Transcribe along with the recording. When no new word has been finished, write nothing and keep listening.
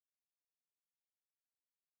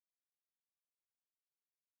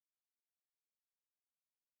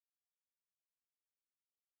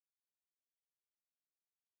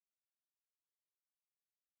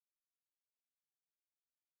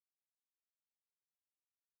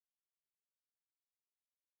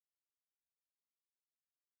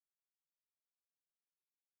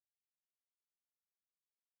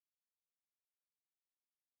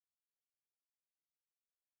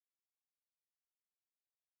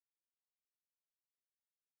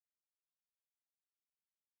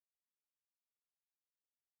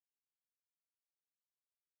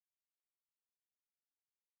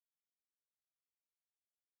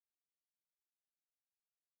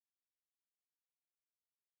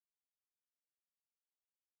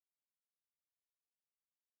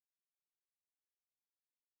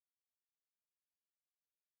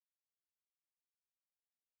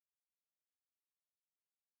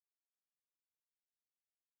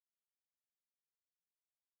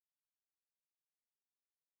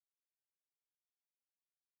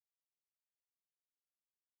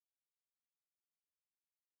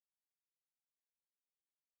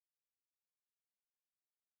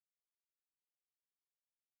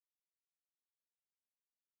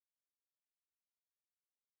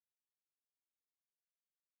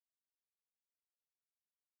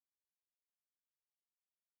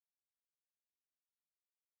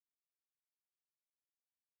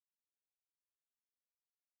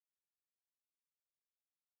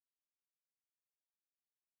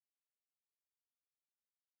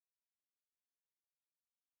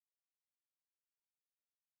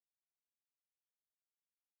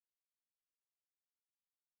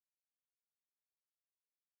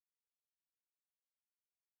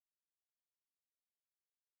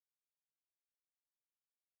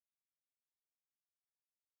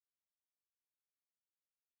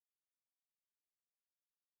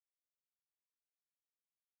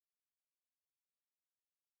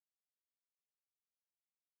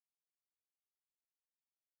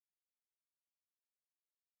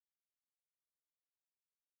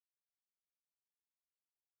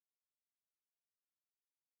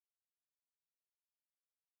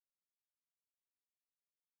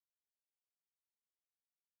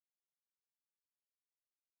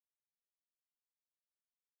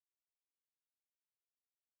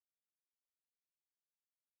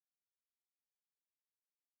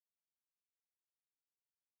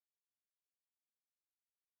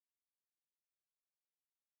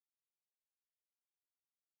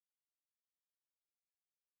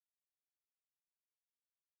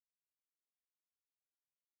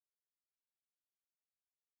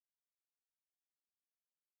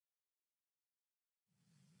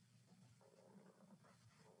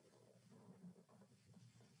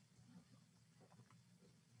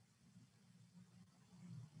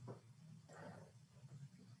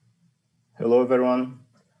Hello, everyone.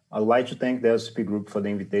 I'd like to thank the Ivswpb group for the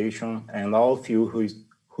invitation and all of you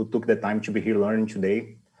who took the time to be here learning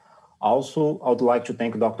today. Also, I would like to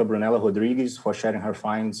thank Dr. Brunella Rodrigues for sharing her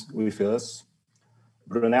finds with us.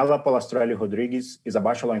 Brunella Palastrelli Rodrigues is a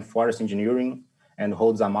Bachelor in Forest Engineering and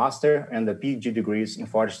holds a Master and a PhD degrees in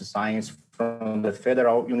Forest Science from the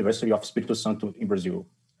Federal University of Espírito Santo in Brazil.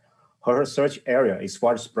 Her research area is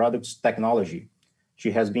forest products technology. She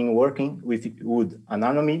has been working with wood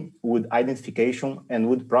anatomy, wood identification, and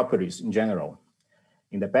wood properties in general.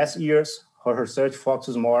 In the past years, her research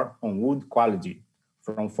focuses more on wood quality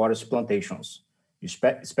from forest plantations,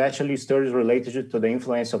 especially studies related to the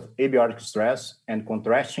influence of abiotic stress and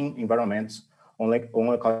contrasting environments on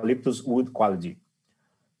eucalyptus wood quality.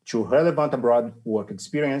 Two relevant abroad work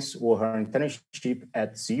experience were her internship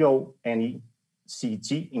at CONE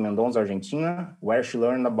CET in Mendoza, Argentina, where she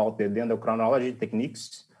learned about the dendrochronology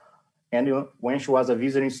techniques, and when she was a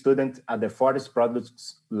visiting student at the Forest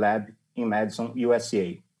Products Lab in Madison,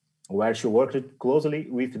 USA, where she worked closely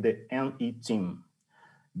with the NE team.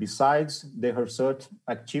 Besides the research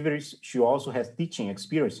activities, she also has teaching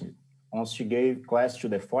experience, once she gave class to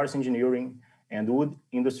the Forest Engineering and Wood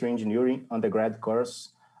Industry Engineering undergrad course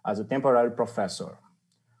as a temporary professor.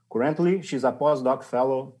 Currently, she's a postdoc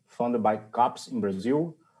fellow funded by CAPES in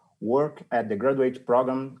Brazil, work at the graduate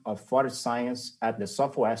program of forest science at the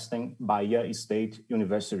Southwestern Bahia State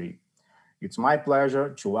University. It's my pleasure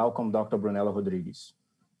to welcome Dr. Brunella Rodrigues.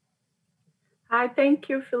 Hi, thank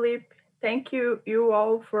you, Philippe. Thank you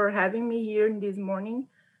all for having me here this morning.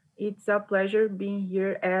 It's a pleasure being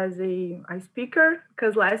here as a speaker,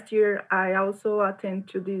 because last year I also attended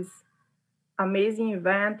to this amazing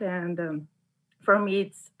event, and for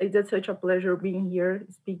me, it's such a pleasure being here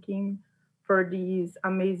speaking for this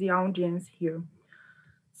amazing audience here.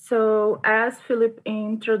 So as Philip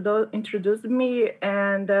introduced me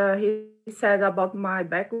and he said about my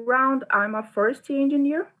background, I'm a forest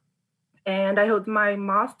engineer and I hold my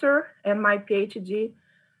master and my PhD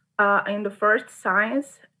in the forest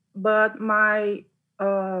science, but my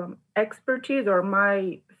expertise or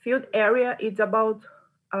my field area is about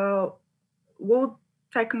wood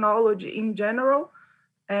technology in general.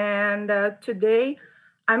 And today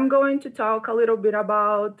I'm going to talk a little bit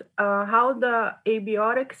about how the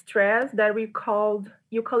abiotic stress that we called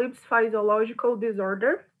eucalyptus physiological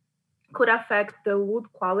disorder could affect the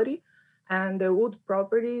wood quality and the wood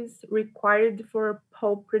properties required for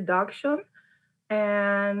pulp production.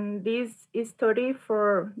 And this study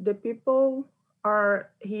for the people are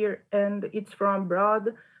here and it's from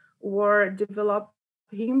abroad were developed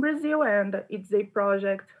here in Brazil, and it's a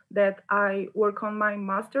project that I work on my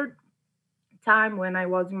master time when I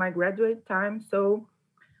was in my graduate time. So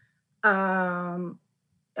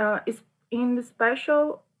it's in the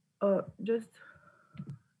special, just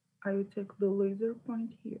I will take the laser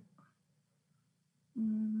point here.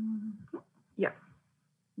 Yeah,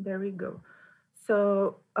 there we go.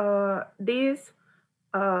 So this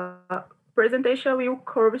presentation will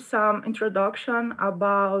cover some introduction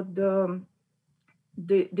about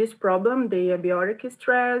this problem, the abiotic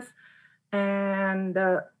stress, and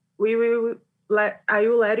I will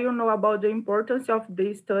let you know about the importance of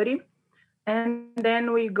this study, and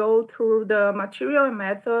then we go through the material and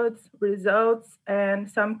methods, results, and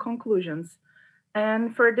some conclusions.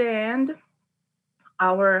 And for the end,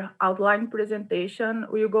 our outline presentation,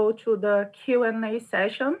 we'll go to the Q&A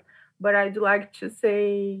session, but I'd like to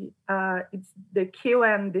say it's the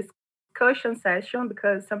Q&A discussion session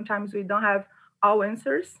because sometimes we don't have all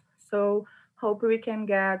answers. So hope we can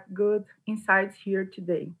get good insights here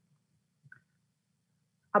today.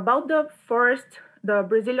 About the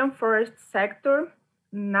Brazilian forest sector,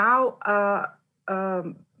 now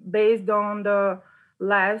based on the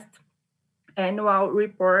last annual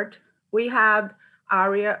report, we have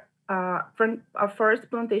from a forest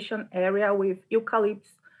plantation area with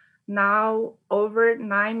eucalypts now over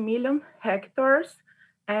 9 million hectares.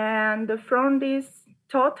 And from this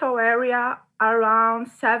total area, around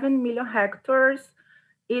 7 million hectares,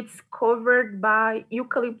 it's covered by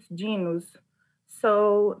eucalyptus genus.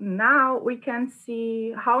 So now we can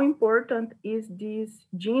see how important is this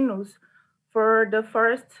genus for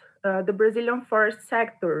the Brazilian forest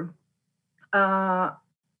sector.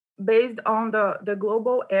 Based on the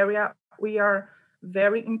global area, we are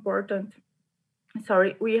very important.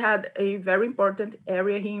 Sorry, we had a very important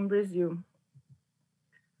area here in Brazil.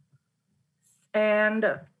 And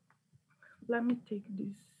let me take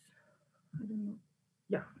this. I don't know.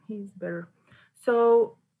 Yeah, he's better.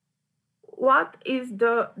 So what is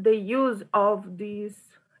the use of these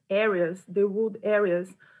areas, the wood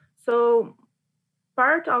areas? So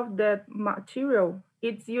part of that material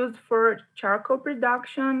it's used for charcoal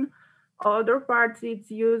production. Other parts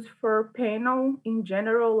it's used for panel in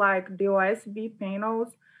general, like the OSB panels,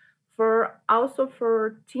 for also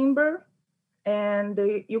for timber, and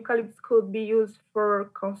the eucalyptus could be used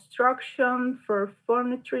for construction, for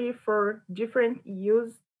furniture, for different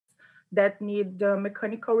use that need the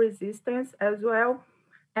mechanical resistance as well.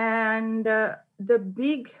 And the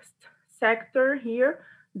biggest sector here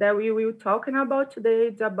that we will talking about today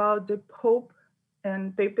is about the pulp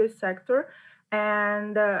and paper sector,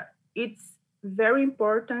 and it's very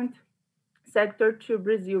important sector to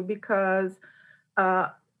Brazil because uh,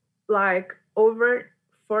 like over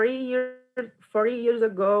 40 years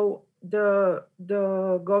ago, the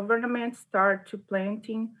government start to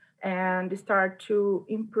planting and start to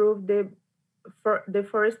improve for the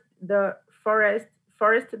forest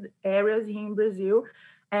forested areas in Brazil.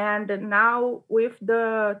 And now with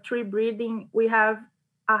the tree breeding, we have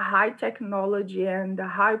a high technology and a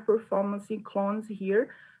high performance clones here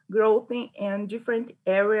growing in different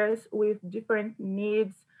areas with different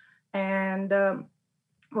needs. And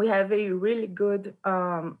we have a really good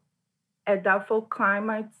adaptable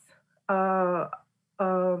climates uh,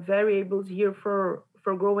 variables here for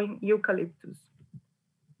growing eucalyptus.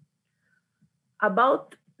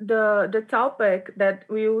 About the topic that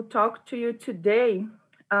we will talk to you today,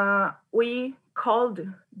 we called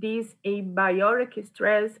this a biotic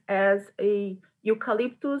stress as a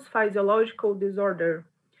eucalyptus physiological disorder.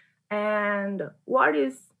 And what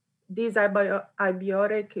is this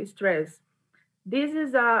abiotic stress? This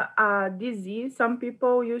is a disease. Some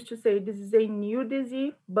people used to say this is a new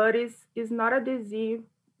disease, but it's not a disease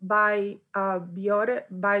by biotic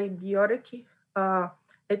uh,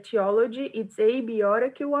 etiology. It's a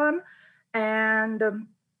biotic one, and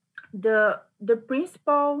the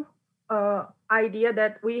principal idea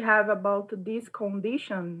that we have about this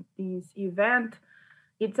condition, this event,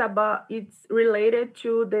 it's related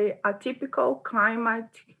to the atypical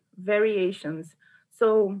climate variations.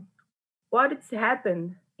 So what has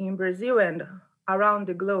happened in Brazil and around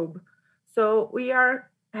the globe. So we are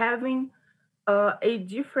having a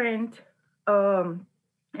different and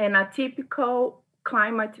atypical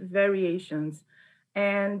climate variations.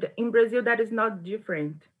 And in Brazil, that is not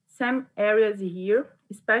different. Some areas here,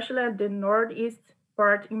 especially at the northeast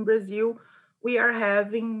part in Brazil, we are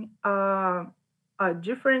having a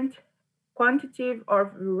different quantity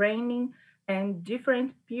of raining and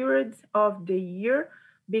different periods of the year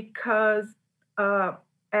because uh,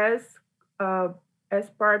 as uh, as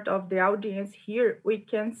part of the audience here, we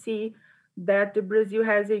can see that the Brazil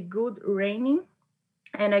has a good raining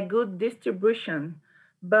and a good distribution,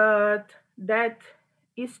 but that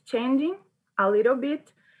is changing a little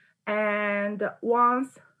bit. And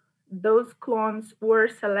once those clones were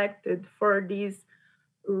selected for this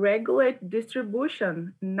regulate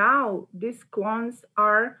distribution, now these clones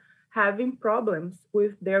are having problems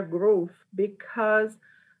with their growth because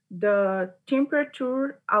the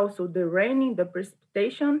temperature, also the raining, the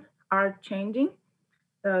precipitation are changing,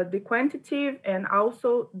 the quantitative and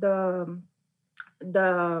also the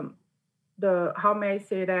the how may I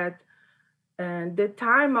say that, and the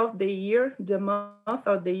time of the year, the month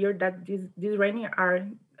of the year that these raining are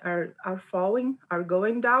falling, are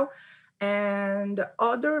going down, and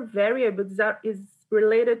other variables that is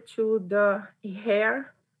related to the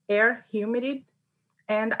air humidity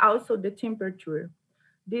and also the temperature.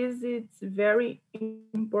 This is very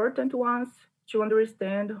important ones to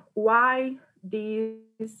understand why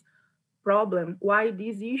this problem, why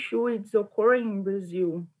this issue is occurring in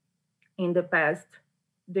Brazil in the past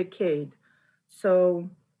decade. So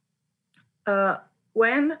uh,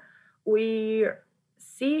 when we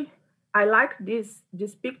see, I like this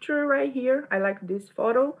picture right here. I like this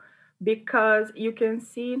photo because you can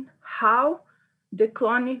see how the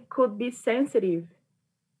clone could be sensitive.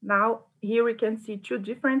 Now here we can see two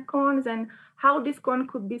different cones and how this cone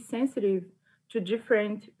could be sensitive to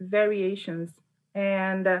different variations.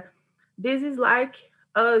 And this is like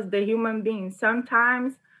us, the human beings.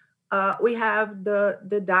 Sometimes we have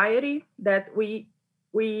the diet that we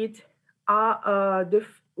eat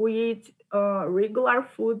we eat regular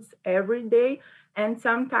foods every day, and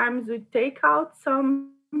sometimes we take out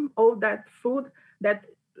some of that food that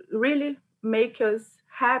really make us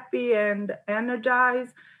happy and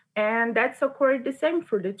energized, and that's occurred the same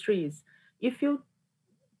for the trees. If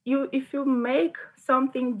if you make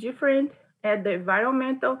something different at the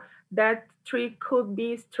environmental, that tree could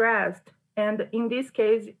be stressed. And in this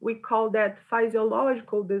case, we call that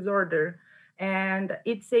physiological disorder. And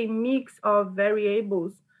it's a mix of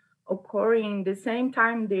variables occurring the same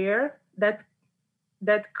time there that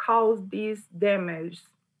cause these damage.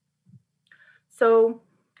 So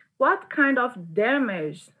what kind of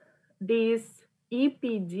damage this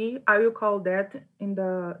EPD, I will call that in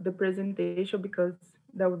the presentation because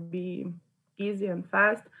that would be easy and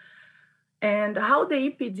fast, and how the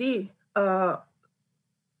EPD uh,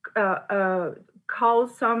 uh,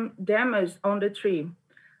 cause some damage on the tree.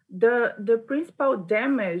 The principal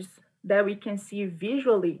damage that we can see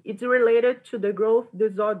visually is related to the growth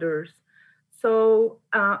disorders. So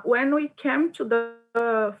when we came to the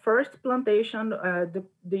first plantation,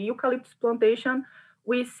 the eucalyptus plantation,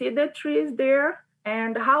 we see the trees there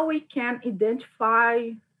and how we can identify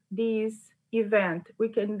this event. We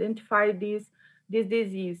can identify this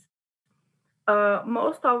disease.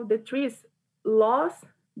 Most of the trees lost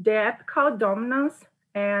the apical dominance,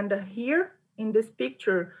 and here in this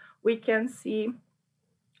picture, we can see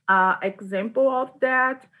example of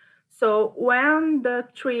that. So when the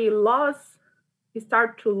tree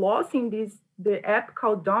start to losing the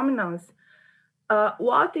apical dominance,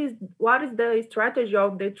 what is the strategy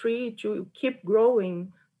of the tree to keep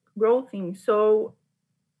growing? So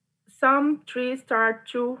some trees start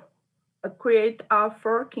to create a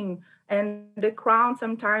forking, and the crown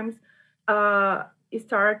sometimes uh,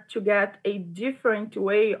 start to get a different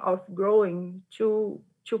way of growing to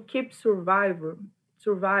keep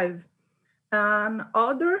survive. And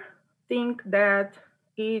other thing that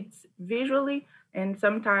it's visually, and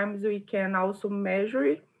sometimes we can also measure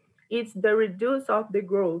it, it's the reduce of the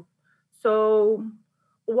growth. So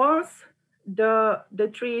once the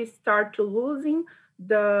trees start to losing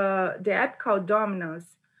the apical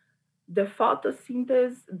dominance, the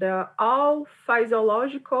photosynthesis, the all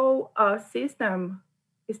physiological system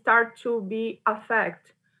start to be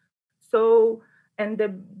affected. So, and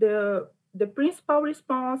the principal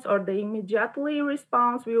response or the immediately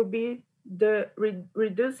response will be the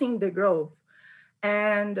reducing the growth.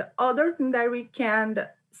 And other thing that we can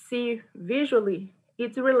see visually,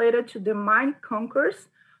 it's related to the mind conquers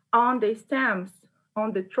on the stems,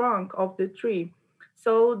 on the trunk of the tree.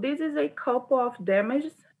 So this is a couple of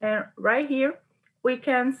damages. And right here, we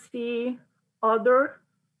can see other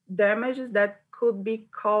damages that could be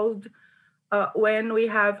caused when we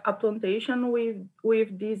have a plantation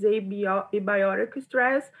with this abiotic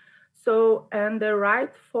stress. So, in the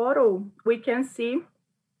right photo, we can see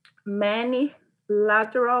many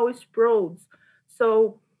lateral sprouts.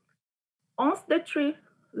 So once the tree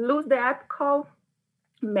lose the apical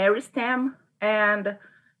meristem and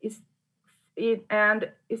is it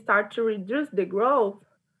start to reduce the growth,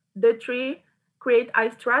 the tree create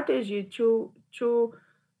a strategy to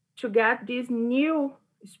get these new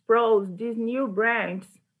sprouts, these new branches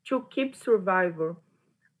to keep survival.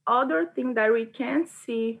 Other thing that we can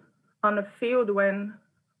see on the field when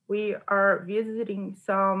we are visiting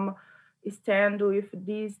some stand with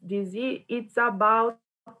this disease, it's about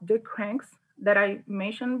the cranks that I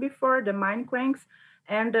mentioned before, the mind cranks,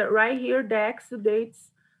 and right here the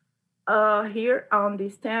exudates here on the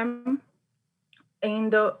stem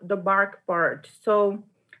in the bark part. So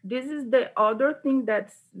this is the other thing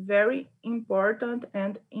that's very important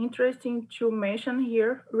and interesting to mention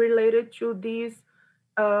here related to this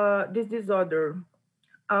disorder.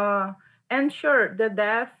 And sure, the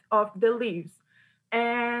death of the leaves.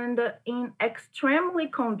 And in extremely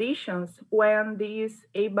conditions, when this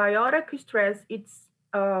abiotic stress it's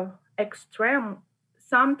extreme,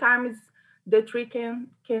 sometimes the tree can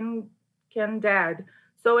dead.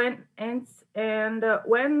 So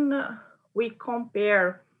when we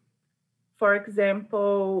compare, for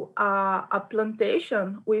example, a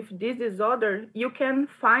plantation with this disorder, you can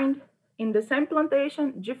find in the same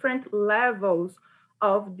plantation different levels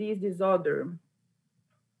of this disorder.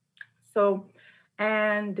 So,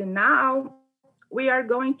 and now we are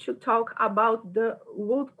going to talk about the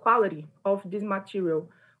wood quality of this material.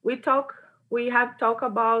 We talk, we have talked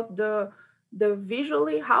about the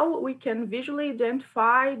visually, how we can visually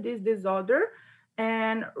identify this disorder.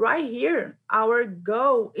 And right here, our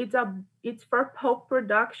goal it's for pulp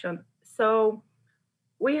production. So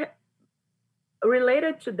we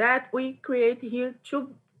related to that, we create here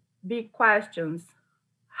two big questions.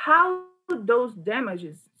 How those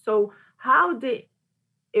damages, so how the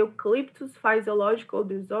eucalyptus physiological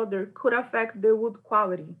disorder could affect the wood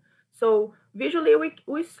quality. So visually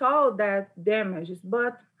we saw that damages,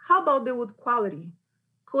 but how about the wood quality?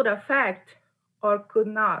 Could affect or could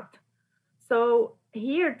not? So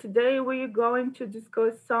here today we're going to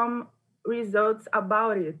discuss some results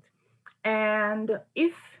about it. And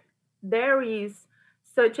if there is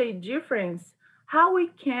such a difference, how we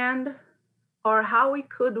can or how we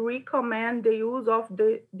could recommend the use of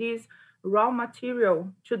this raw material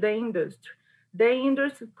to the industry. The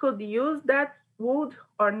industry could use that wood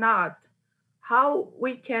or not. how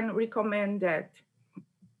we can recommend that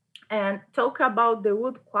and talk about the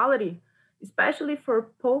wood quality, especially for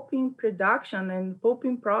pulping production and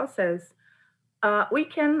pulping process. We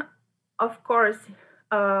can, of course,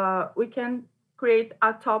 we can create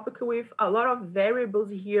a topic with a lot of variables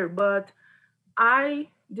here, but I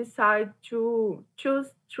decide to choose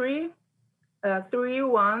three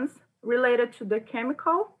ones related to the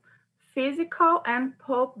chemical, physical, and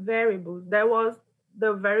pulp variables. That was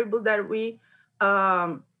the variable that we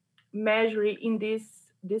um, measure in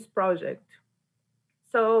this project.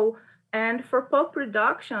 So, and for pulp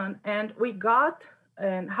production, and we got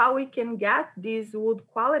and how we can get this wood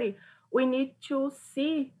quality, we need to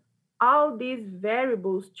see all these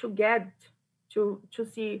variables to get to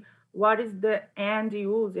see what is the end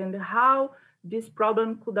use and how this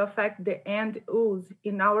problem could affect the end use.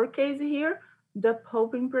 In our case here, the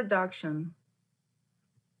pulping production.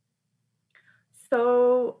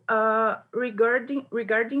 So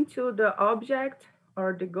regarding to the object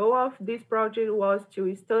or the goal of this project was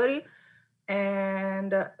to study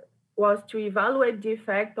and was to evaluate the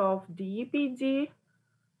effect of the EPD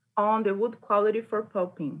on the wood quality for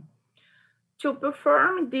pulping. To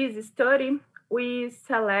perform this study, we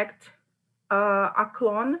select a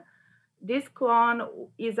clone. This clone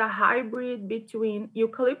is a hybrid between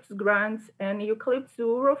Eucalyptus grans and Eucalyptus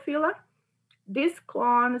urophylla. This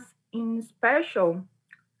clones in special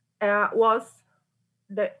was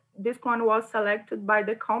this clone was selected by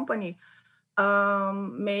the company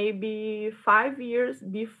maybe 5 years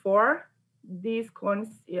before these clones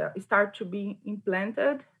start to be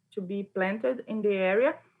implanted, to be planted in the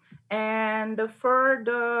area. And for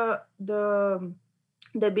the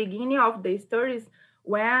beginning of the studies,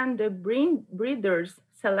 when the breeders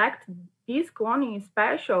select this cloning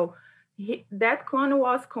special, that clone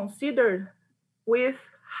was considered with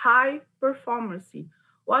high performance.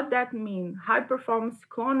 What that means? High performance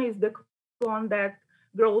clone is the clone that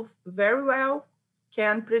grows very well,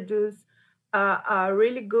 can produce a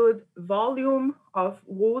really good volume of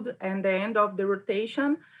wood at the end of the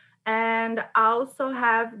rotation, and also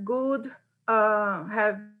have good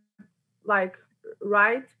have like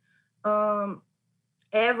right um,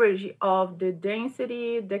 average of the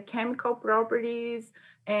density, the chemical properties,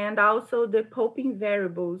 and also the pulping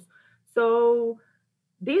variables. So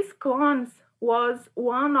these clones was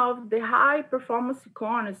one of the high performance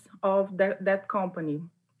clones of that company.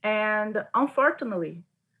 And unfortunately,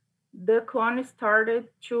 the clone started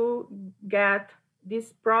to get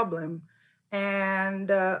this problem.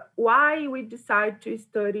 And why we decide to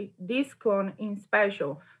study this clone in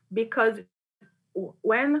special? Because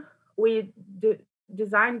when we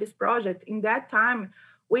designed this project, in that time,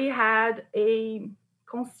 we had a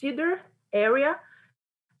considered area,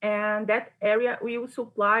 and that area will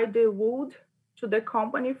supply the wood to the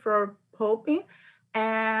company for pulping.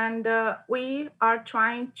 And we are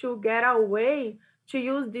trying to get a way to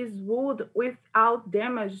use this wood without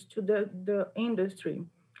damage to the industry.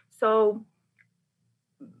 So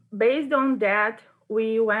based on that,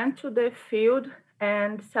 we went to the field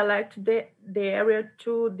and select the area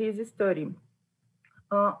to this study,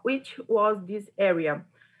 which was this area.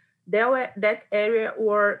 That area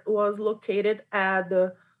was located at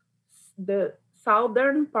the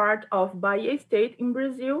southern part of Bahia state in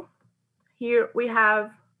Brazil. Here we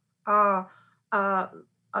have uh, uh,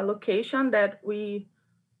 a location that we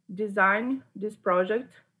designed this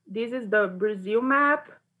project. This is the Brazil map,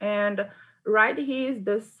 and right here is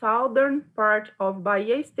the southern part of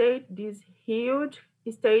Bahia state, this huge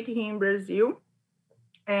state here in Brazil.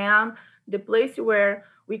 And the place where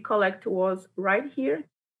we collect was right here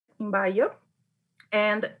in Bahia.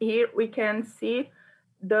 And here we can see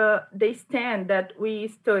the stand that we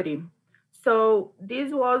study. So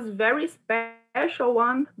this was very special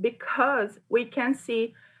one because we can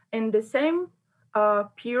see in the same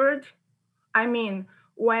period, I mean,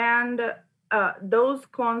 when those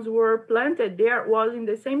clones were planted, there was in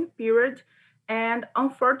the same period, and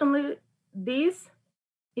unfortunately, this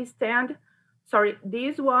stand,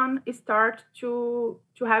 this one start to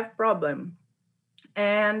have problem,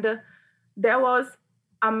 and that was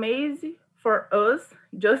amazing for us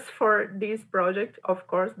just for this project. Of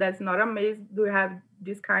course, that's not amazing to have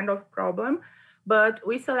this kind of problem, but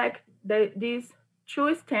we select these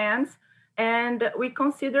two stands and we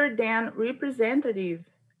consider them representative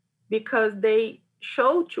because they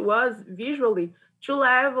show to us visually two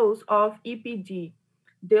levels of EPD,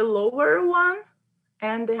 the lower one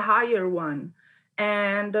and the higher one.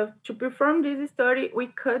 And to perform this study, we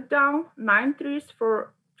cut down 9 trees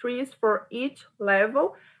for each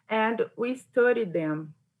level, and we studied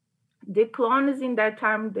them. The clones in that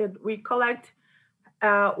time that we collect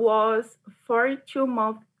was 42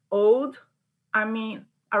 months old. I mean,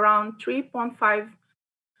 around 3.5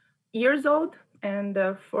 years old. And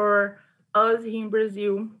for us here in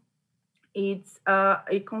Brazil, it's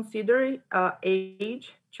a considered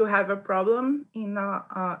age to have a problem in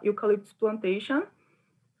eucalyptus plantation.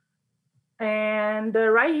 And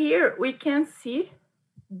right here, we can see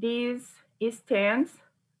these stands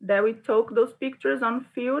that we took those pictures on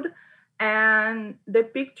field. And the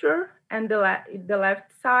picture and the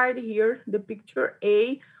left side here, the picture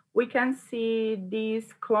A, we can see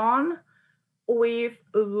this clone with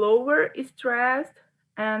lower stress,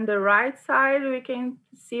 and the right side we can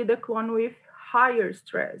see the clone with higher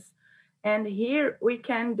stress. And here we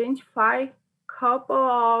can identify couple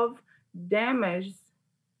of damages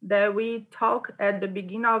that we talked at the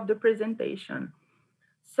beginning of the presentation.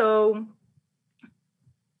 So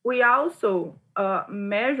we also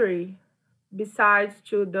measure, besides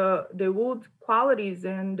to the wood qualities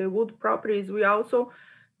and the wood properties, we also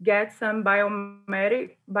get some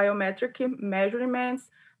biometric measurements,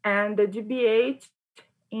 and the GBH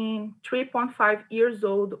in 3.5 years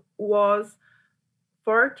old was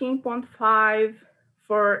 14.5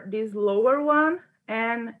 for this lower one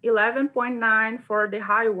and 11.9 for the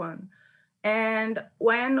high one. And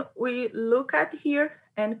when we look at here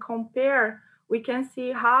and compare, we can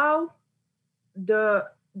see how the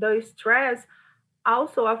stress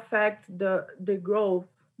also affect the growth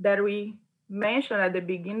that we mentioned at the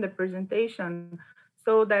beginning of the presentation.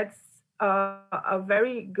 So that's a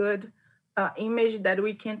very good image that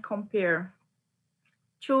we can compare.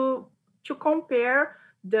 To compare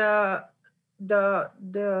the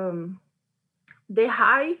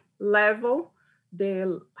high level,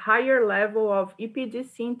 the higher level of EPD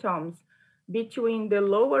symptoms between the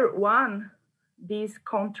lower one, this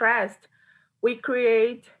contrast, we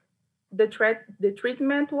create the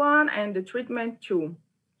treatment one and the treatment two.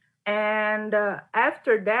 And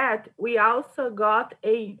after that, we also got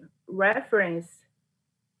a reference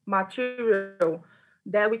material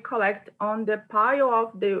that we collect on the pile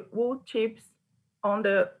of the wood chips on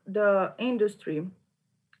the industry.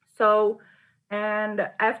 So, and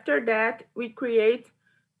after that, we create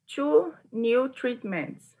two new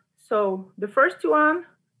treatments. So the first one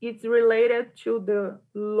is related to the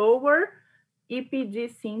lower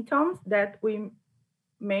EPD symptoms that we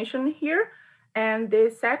mentioned here. And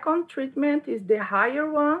the second treatment is the higher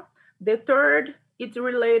one. The third is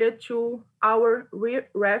related to our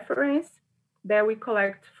reference that we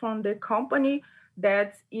collect from the company,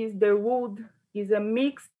 that is the wood, is a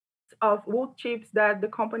mix of wood chips that the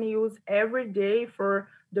company use every day for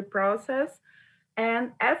the process.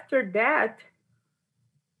 And after that,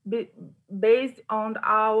 based on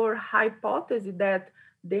our hypothesis that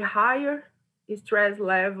the higher stress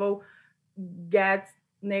level gets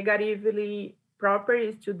negatively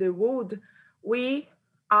properties to the wood, we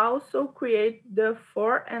also create the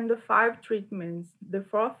 4 and the 5 treatments, the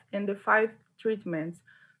 4th and the 5th treatments.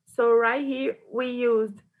 So right here, we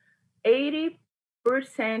used 80%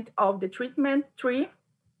 of the treatment 3,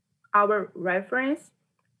 our reference,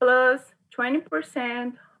 plus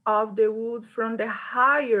 20% of the wood from the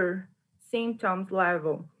higher symptoms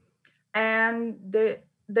level. And the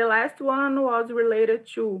last one was related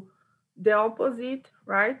to the opposite,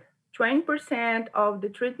 right? 20% of the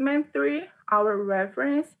treatment 3, our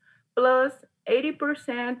reference, plus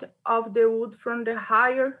 80% of the wood from the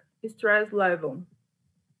higher stress level.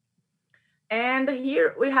 And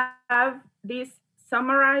here we have these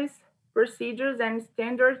summarized procedures and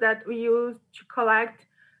standards that we use to collect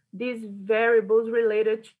these variables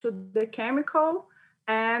related to the chemical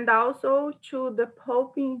and also to the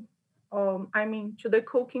pulping, to the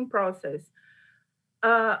cooking process.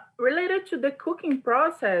 Related to the cooking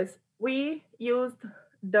process, we used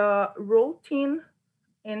the routine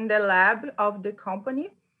in the lab of the company.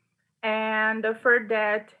 And for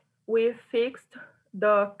that, we fixed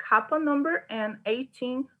the kappa number and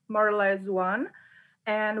 18 more or less 1,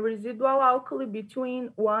 and residual alkali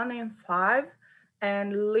between 1 and 5,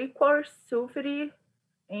 and liquor sulfide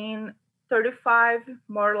in 35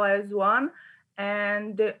 more or less 1,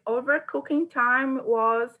 and the overcooking time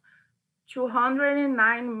was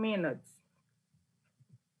 209 minutes.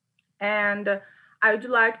 And I would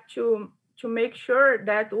like to make sure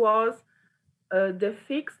that was the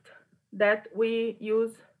fixed that we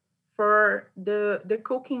use for the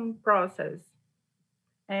cooking process.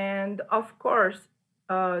 And of course,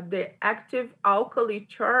 the active alkali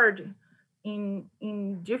charge in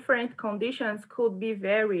different conditions could be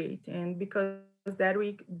varied, and because that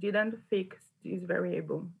we didn't fix this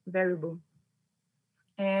variable.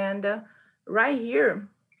 And right here,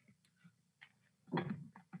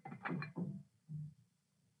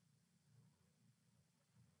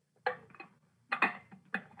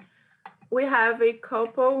 we have a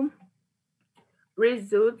couple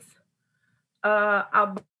results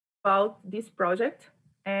about this project.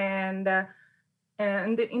 And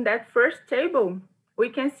in that first table, we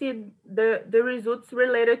can see the results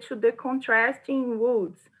related to the contrasting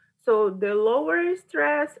woods. So the lower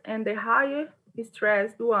stress and the higher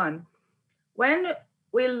stressed one. When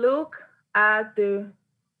we look at the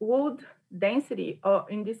wood density, or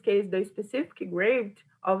in this case, the specific grade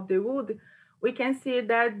of the wood, we can see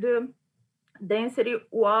that the density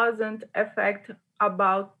wasn't affected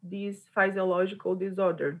about this physiological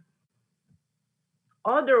disorder.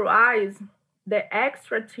 Otherwise, the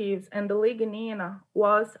extractives and the lignin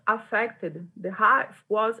was affected,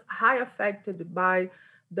 was high affected by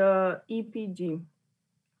the EPD.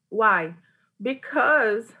 Why?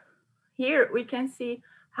 Because here we can see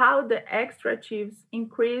how the extractives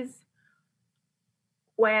increase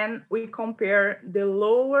when we compare the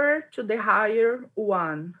lower to the higher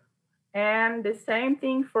one. And the same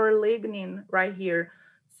thing for lignin right here.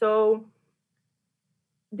 So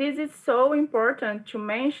this is so important to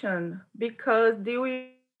mention because they will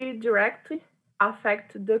directly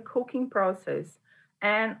affect the cooking process.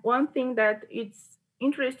 And one thing that it's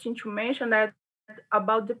interesting to mention that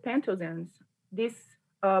about the pentosanes, this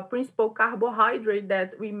principal carbohydrate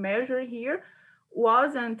that we measure here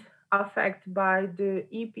wasn't affected by the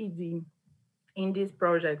EPD in this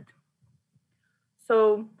project.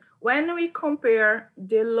 So when we compare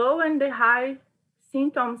the low and the high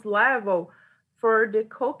symptoms level for the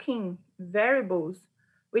cooking variables,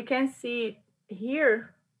 we can see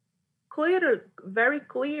here very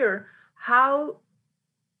clear how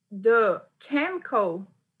the chemical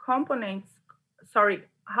components,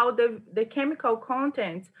 how the chemical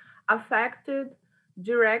contents affected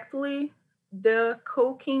directly the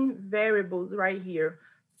cooking variables right here.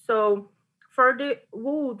 So for the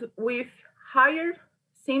wood with higher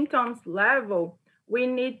symptoms level, we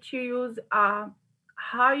need to use a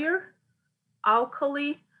higher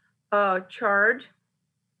alkali charge.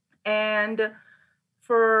 And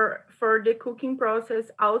for the cooking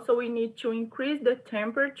process, also we need to increase the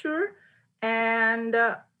temperature. And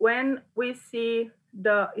when we see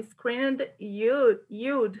the screened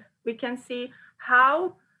yield, we can see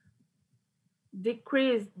how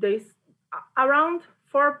decrease this around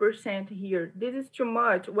 4% here. This is too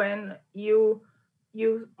much when you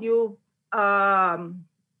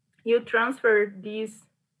transfer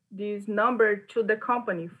this number to the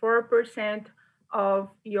company. 4% of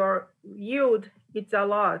your yield, it's a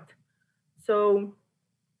lot. So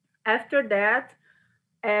after that,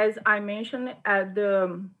 as I mentioned at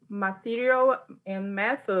the material and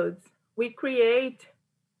methods, we create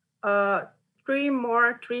 3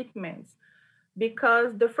 more treatments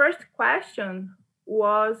because the first question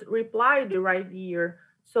was replied right here.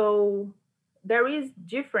 So there is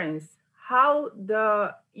difference how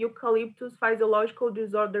the eucalyptus physiological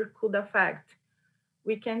disorder could affect.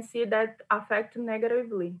 We can see that affect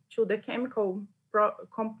negatively to the chemical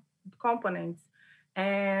components.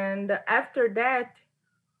 And after that,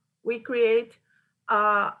 we create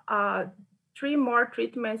 3 more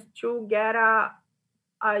treatments to get a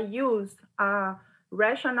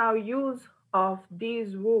rational use of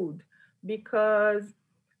this wood, because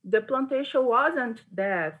the plantation wasn't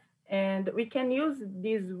dead and we can use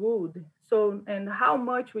this wood. So, and how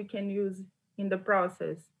much we can use in the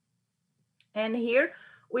process. And here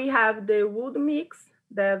we have the wood mix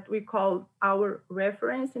that we call our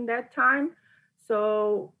reference in that time.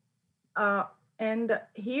 So, and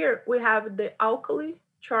here we have the alkali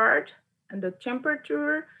charge and the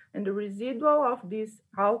temperature and the residual of this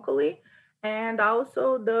alkali, and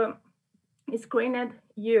also the screened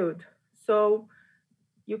yield. So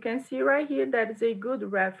you can see right here that is a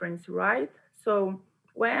good reference, right? So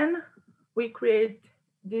when we create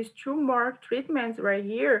these 2 more treatments right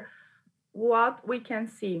here, what we can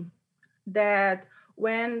see that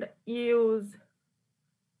when you use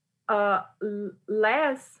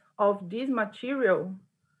less of this material,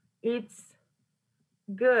 it's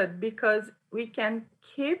good because we can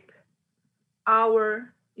keep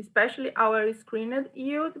especially our screened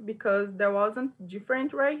yield, because there wasn't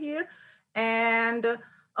different right here. And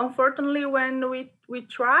unfortunately, when we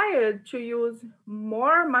tried to use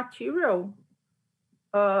more material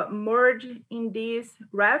merged in this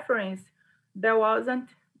reference, there wasn't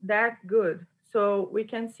that good. So we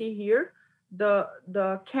can see here the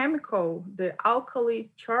chemical, the alkali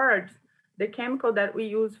charge, the chemical that we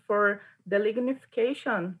use for the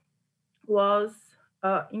lignification was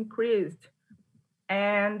increased,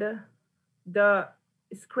 and the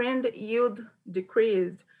screened yield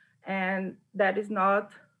decreased, and that is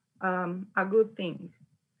not a good thing.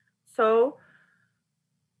 So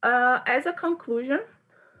As a conclusion,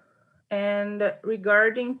 and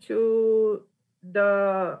regarding to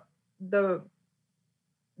the the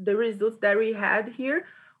the results that we had here,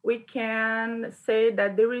 we can say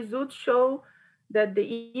that the results show that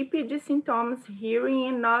the EPG symptoms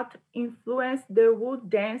herein not influence the wood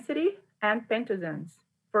density and pentogens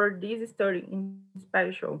for this study in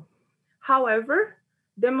special. However,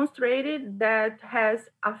 demonstrated that has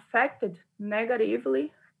affected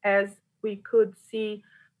negatively, as we could see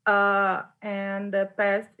in the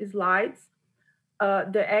past slides,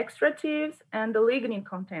 the extractives and the lignin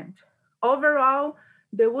content. Overall,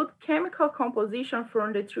 the wood chemical composition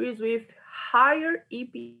from the trees with higher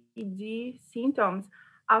EPG symptoms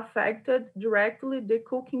affected directly the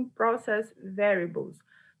cooking process variables.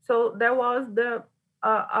 So there was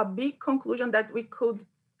a big conclusion that we could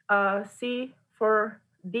see for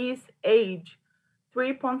this age,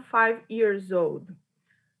 3.5 years old.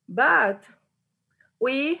 But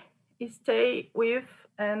we stay with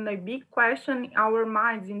and a big question in our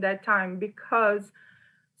minds in that time, because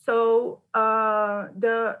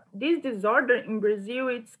this disorder in Brazil,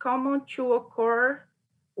 it's common to occur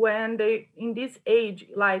when they in this age,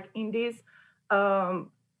 like in this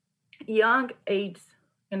um, young age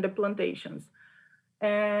in the plantations,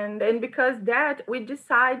 and because that we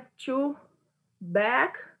decide to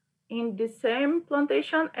back in the same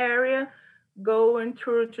plantation area, going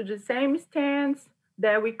through to the same stands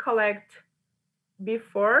that we collect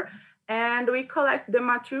before, and we collect the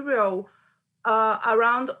material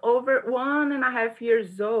around over 1.5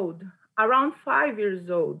 years old, around 5 years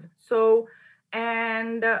old. So,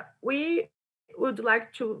 and we would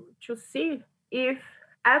like to see if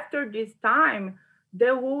after this time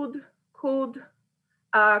the wood could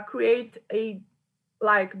create a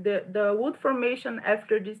like the wood formation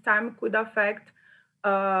after this time could affect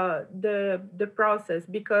the process,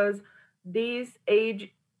 because this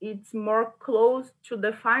age it's more close to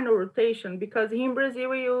the final rotation, because in Brazil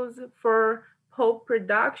we use for pulp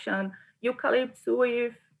production eucalypts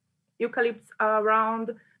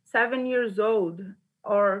around 7 years old,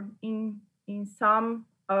 or in some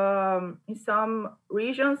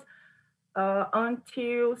regions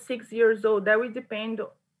until 6 years old. That will depend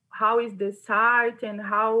how is the site and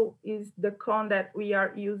how is the clone that we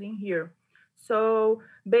are using here. So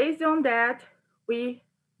based on that, we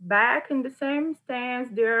back in the same stands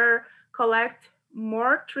there collect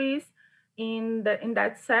more trees. In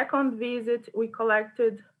that second visit, we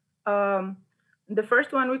collected the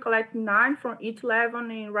first one we collect 9 from each level,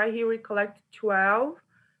 and right here we collect 12.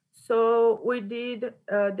 So we did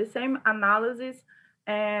the same analysis,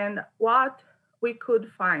 and what we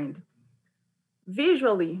could find.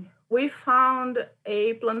 Visually, we found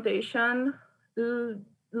a plantation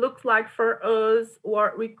looks like for us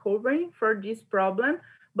were recovering for this problem,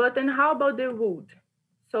 but then how about the wood?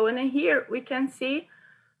 So in here we can see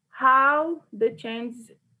how the change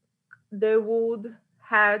the wood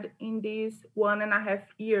had in these 1.5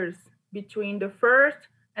 years between the first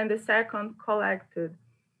and the second collected.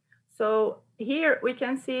 So here we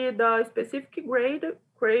can see the specific grade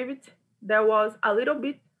that was a little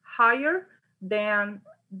bit higher than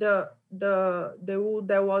the wood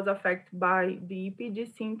that was affected by the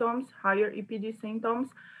EPG symptoms, higher EPG symptoms.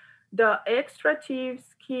 The extractives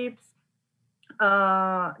keeps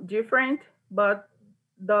different, but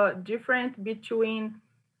the difference between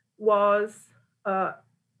was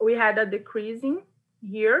we had a decreasing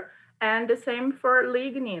here, and the same for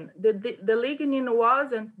lignin. The lignin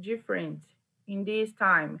wasn't different in this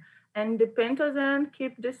time, and the pentosan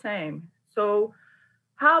keep the same. So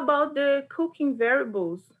how about the cooking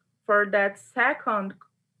variables for that second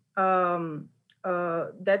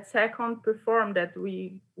perform that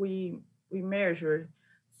we measured?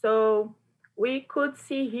 So we could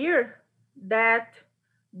see here that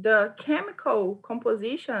the chemical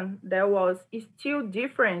composition that was still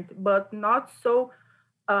different, but not so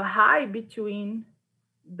high between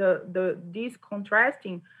these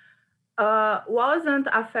contrasting wasn't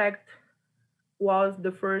affect was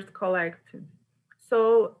the first collected.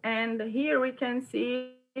 So, and here we can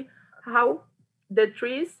see how the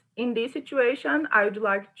trees in this situation, I would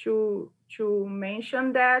like to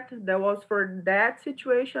mention that was for that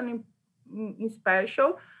situation in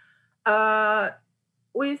special. Uh,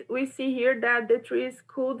 we see here that the trees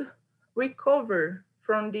could recover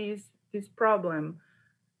from this problem.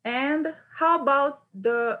 And how about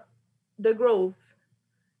the growth?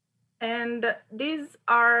 And these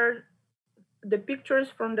are the pictures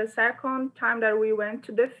from the second time that we went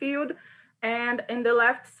to the field. And in the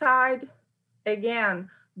left side, again,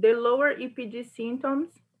 the lower EPG symptoms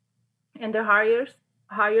and the higher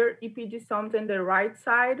EPG symptoms on the right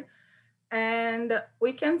side. And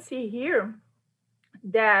we can see here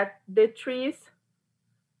that the trees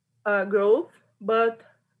growth, but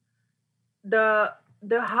the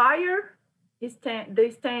higher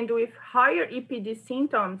they stand with higher EPD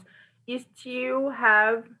symptoms, is still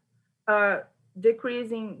have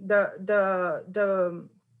decreasing the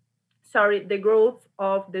growth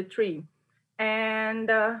of the tree. And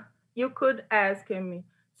you could ask me,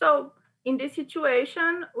 so in this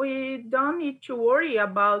situation, we don't need to worry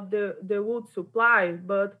about the wood supply,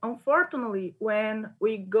 but unfortunately, when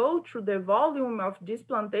we go through the volume of this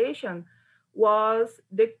plantation was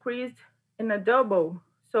decreased in a double.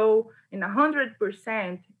 So in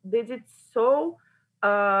 100%, this is so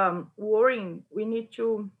worrying. We need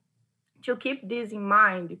to keep this in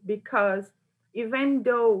mind, because even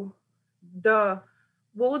though the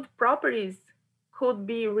wood properties could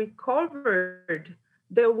be recovered,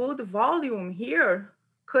 the wood volume here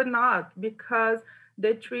could not, because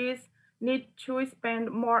the trees need to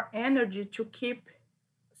spend more energy to keep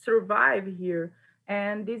survive here.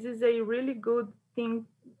 And this is a really good thing.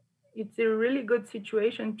 It's a really good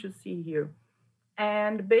situation to see here.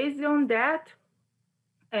 And based on that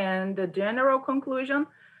and the general conclusion,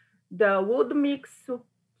 the wood mix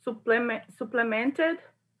supplemented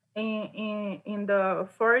in the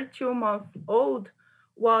 42-month-old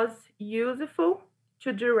was useful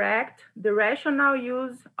to direct the rational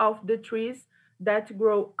use of the trees that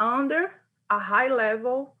grow under a high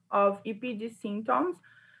level of EPD symptoms.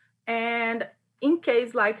 And in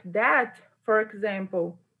case like that, for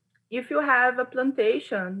example, if you have a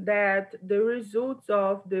plantation that the results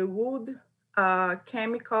of the wood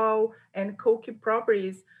chemical and coke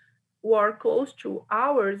properties were close to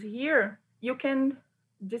ours here, you can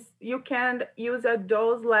use a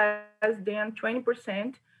dose less than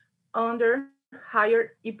 20% under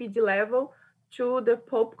higher EPD level to the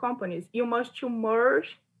pulp companies. You must to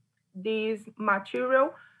merge this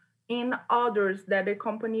material in others that the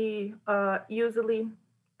company usually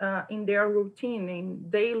in their routine, in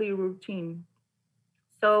daily routine.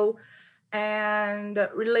 So, and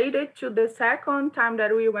related to the second time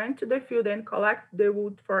that we went to the field and collect the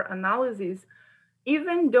wood for analysis,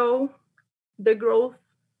 even though the growth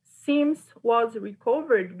seems was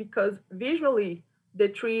recovered, because visually the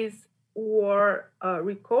trees were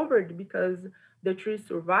recovered, because the tree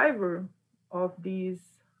survivor of this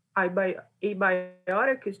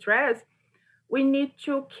abiotic stress, we need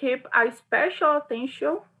to keep a special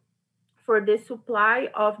attention for the supply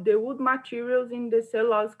of the wood materials in the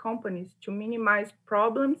cellulose companies to minimize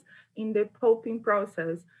problems in the pulping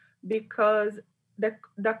process, because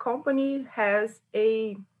the company has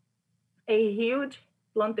a huge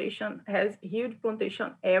plantation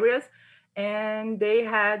areas, and they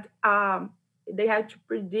had to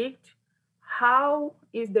predict how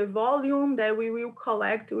is the volume that we will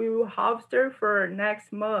collect, we will harvest for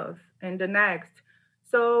next month and the next.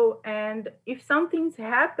 So, and if something's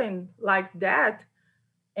happened like that,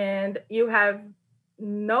 and you have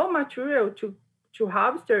no material to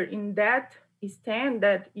harvest in that stand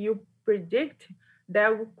that you predict,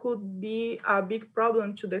 that could be a big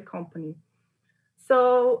problem to the company.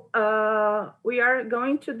 So we are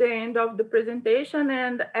going to the end of the presentation,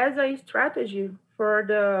 and as a strategy for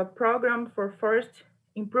the program for first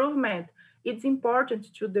improvement, it's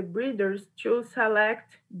important to the breeders to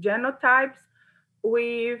select genotypes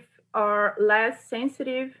with are less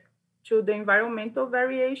sensitive to the environmental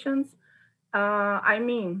variations. I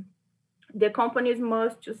mean, the companies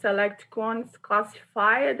must to select clones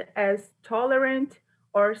classified as tolerant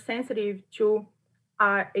or sensitive to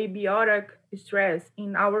abiotic stress,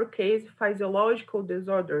 in our case, physiological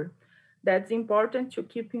disorder. That's important to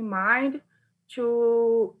keep in mind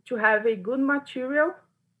to have a good material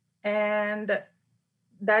and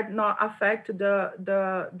that not affect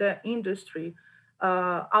the industry.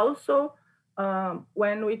 Also,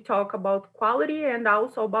 when we talk about quality and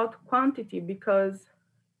also about quantity, because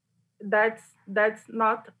that's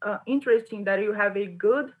not interesting that you have a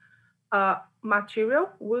good material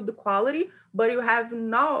with quality, but you have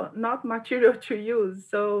not material to use.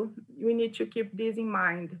 So we need to keep this in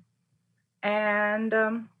mind. And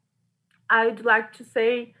I'd like to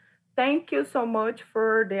say thank you so much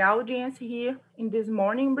for the audience here in this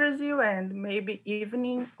morning, Brazil, and maybe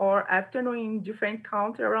evening or afternoon in different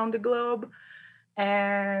countries around the globe.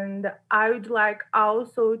 And I would like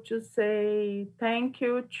also to say thank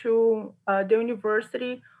you to the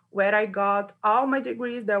university where I got all my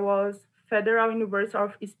degrees. That was Federal University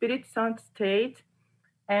of Espírito Santo State.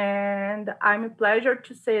 And I'm a pleasure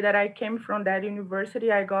to say that I came from that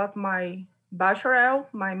university. I got my bachelor,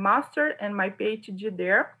 my master, and my PhD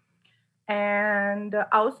there. And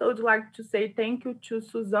also would like to say thank you to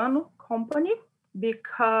Suzano company,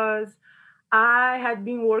 because I had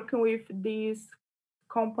been working with this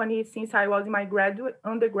company since I was in my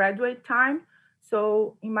undergraduate time.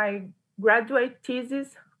 So in my graduate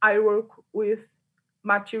thesis, I work with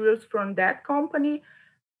materials from that company.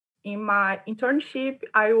 In my internship,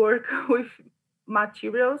 I work with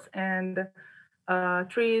materials and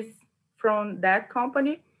trees from that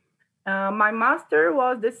company. My master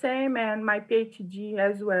was the same, and my PhD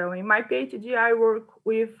as well. In my PhD, I work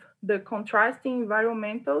with the contrasting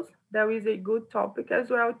environmentals. That is a good topic as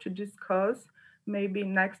well to discuss maybe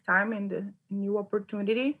next time in the new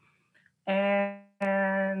opportunity.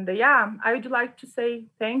 And yeah, I would like to say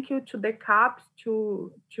thank you to the CAPS,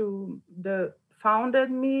 to the founded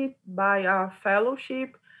me by a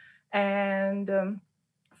fellowship, and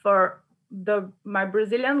for my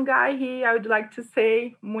Brazilian guy here, I would like to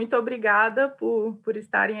say muito obrigada por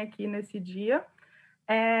estarem aqui nesse dia.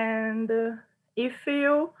 And if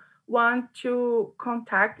you want to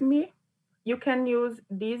contact me, you can use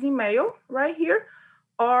this email right here,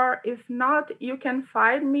 or if not, you can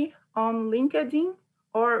find me on LinkedIn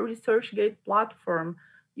or ResearchGate platform.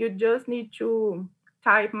 You just need to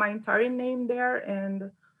type my entire name there and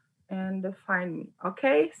find me.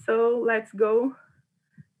 Okay, so let's go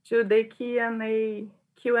to the Q&A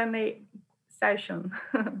session.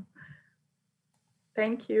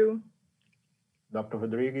 Thank you. Dr.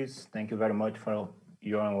 Rodrigues, thank you very much for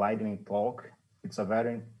your enlightening talk. It's a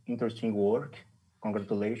very interesting work.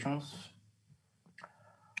 Congratulations.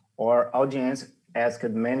 Our audience asked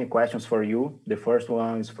many questions for you. The first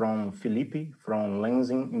one is from Felipe, from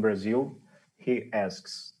Lenzing in Brazil. He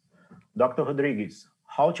asks, Dr. Rodrigues,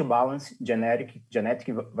 how to balance genetic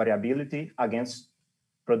variability against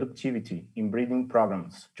productivity in breeding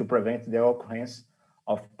programs to prevent the occurrence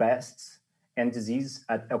of pests and disease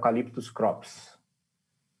at eucalyptus crops?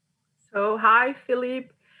 So, hi,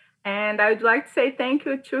 Philippe. And I would like to say thank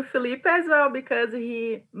you to Philippe as well, because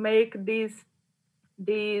he made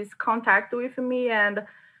this contact with me and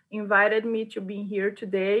invited me to be here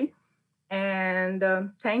today. And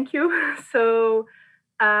thank you. So,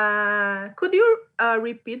 could you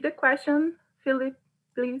repeat the question, Philippe,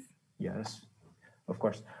 please? Yes, of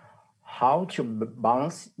course. How to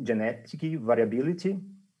balance genetic variability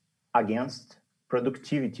against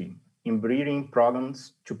productivity in breeding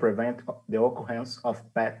programs to prevent the occurrence of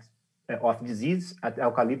disease at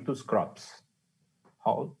eucalyptus crops?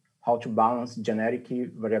 How to balance genetic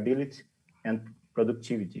variability and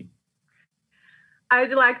productivity?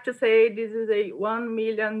 I'd like to say this is a $1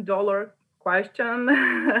 million question.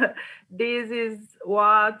 This is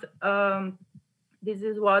what the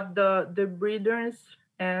breeders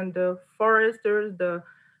and the foresters, the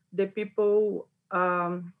people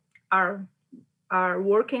are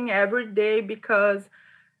working every day, because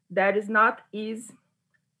that is not easy.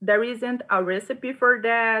 There isn't a recipe for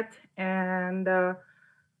that, and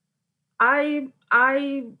I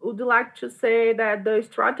would like to say that the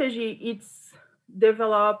strategy it's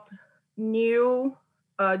develop new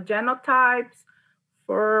genotypes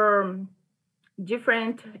for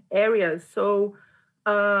different areas. So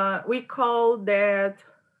we call that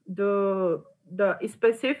the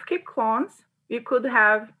specific clones. We could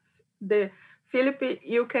have the Philip,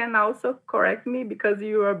 you can also correct me because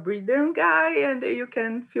you are a breeder guy, and you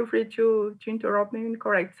can feel free to interrupt me and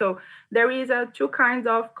correct. So there is two kinds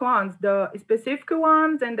of clones: the specific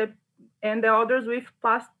ones and the others with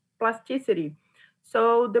plasticity.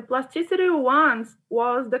 So the plasticity ones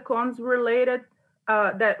was the clones related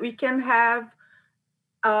that we can have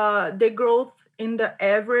the growth in the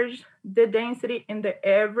average, the density in the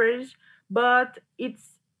average, but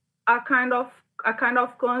it's a kind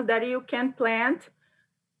of clones that you can plant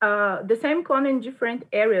the same clone in different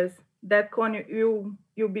areas. That clone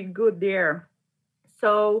you'll be good there.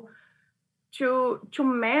 So to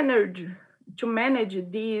manage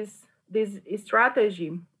this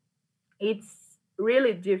strategy, it's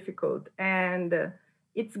really difficult, and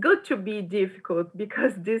it's good to be difficult,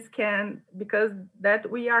 because that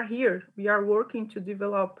we are here, we are working to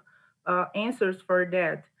develop answers for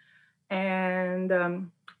that. And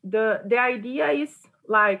the idea is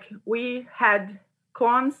like we had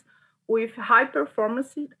clones with high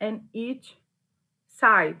performance in each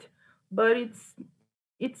site, but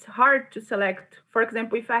it's hard to select. For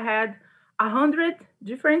example, if I had 100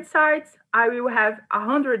 different sites, I will have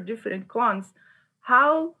 100 different clones.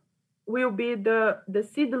 How will be the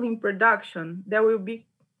seedling production? That will be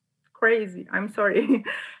crazy. I'm sorry.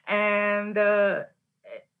 And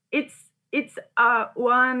it's a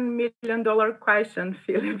 $1 million question,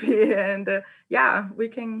 Philip. And yeah, we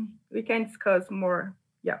can discuss more.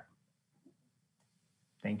 Yeah.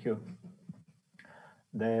 Thank you.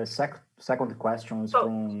 The second question is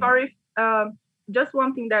from... Sorry, just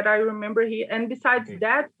one thing that I remember here. And besides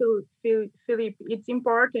that, Philippe, it's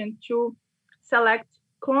important to select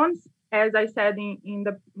clones, as I said in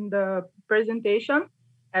the presentation,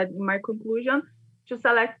 and in my conclusion, to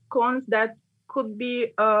select clones that could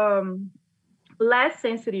be less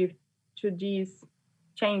sensitive to these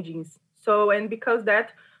changes. So, and because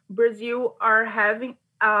that Brazil are having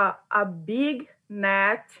a big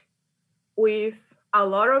net with a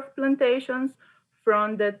lot of plantations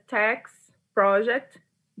from the tax project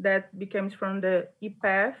that becomes from the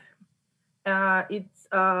IPF. It's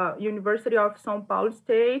University of São Paulo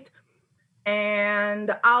State.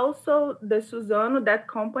 And also the Suzano, that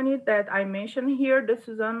company that I mentioned here, the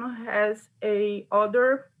Suzano has a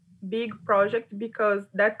other big project because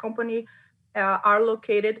that company are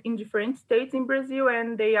located in different states in Brazil,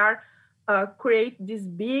 and they are create this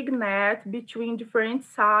big net between different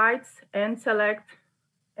sites and select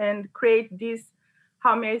and create this,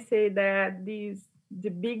 how may I say that, the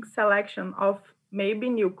big selection of maybe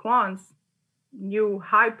new clones, new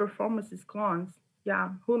high performance clones.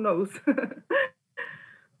 Yeah, who knows?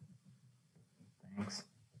 Thanks.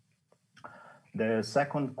 The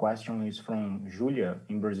second question is from Julia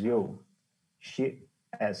in Brazil. She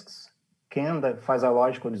asks, can the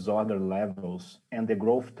physiological disorder levels and the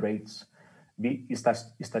growth traits be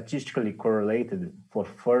statistically correlated for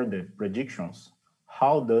further predictions?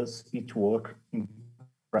 How does it work in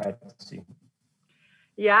practice?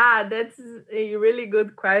 Yeah, that's a really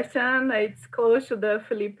good question. It's close to the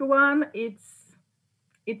Felipe one. It's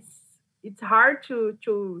hard to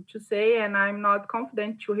say, and I'm not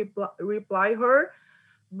confident to reply her.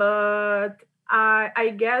 But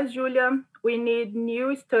I guess, Julia, we need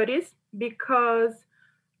new studies because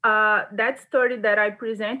that study that I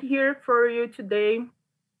present here for you today,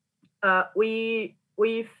 we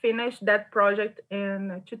finished that project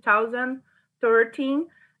in 2013,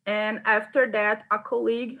 and after that, a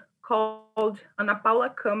colleague called Ana Paula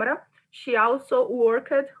Câmara, she also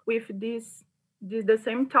worked with the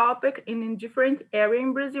same topic in a different area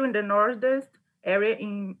in Brazil, in the Northeast area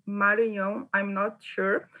in Maranhão, I'm not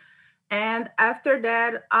sure. And after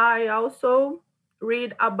that, I also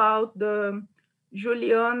read about the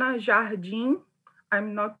Juliana Jardim.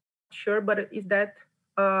 I'm not sure, but is that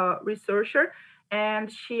researcher?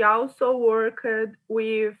 And she also worked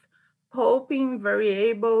with pulping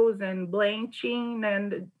variables and blanching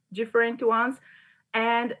and different ones.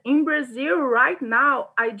 And in Brazil right now,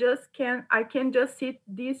 I can just see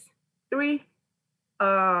these three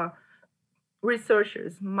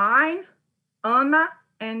researchers, mine, Ana,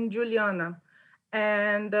 and Juliana.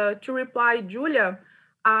 And to reply, Julia,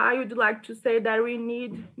 I would like to say that we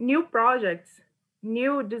need new projects,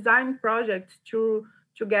 new design projects to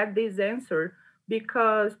get this answer,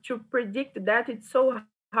 because to predict that it's so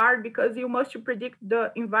hard, because you must predict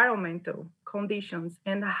the environmental conditions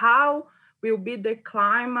and how will be the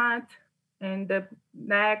climate in the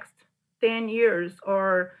next 10 years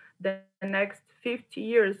or the next 50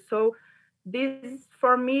 years. So this,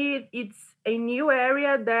 for me, it's a new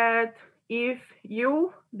area that if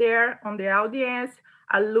you there on the audience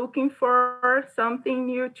are looking for something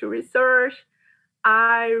new to research,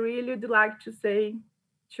 I really would like to say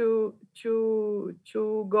to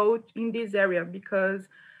go in this area, because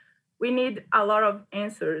we need a lot of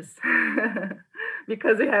answers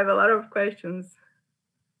because we have a lot of questions.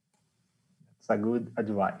 It's a good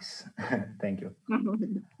advice. Thank you.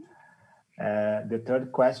 The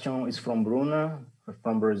third question is from Bruna,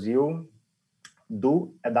 from Brazil.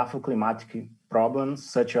 Do edapoclimatic problems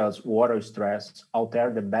such as water stress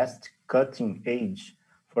alter the best cutting age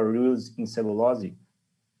for use in cellulose?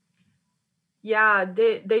 Yeah,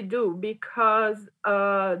 they do, because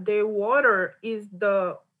the water is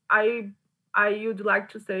I would like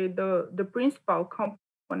to say the principal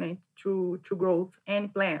component to growth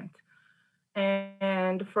and plant.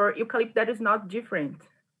 And for eucalypt, that is not different.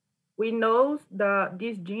 We know that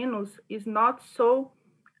this genus is not so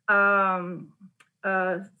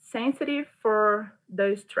sensitive for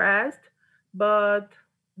the stress, but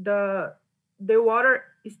the water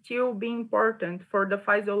is still being important for the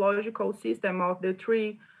physiological system of the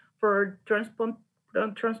tree, for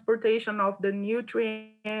transportation of the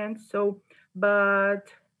nutrients. So,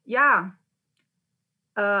 but yeah,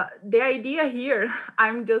 the idea here,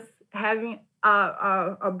 I'm just having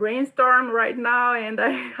a brainstorm right now, and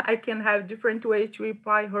I can have different ways to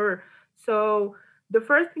reply her. So the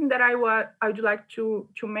first thing that I would like to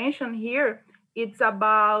mention here, it's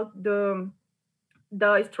about the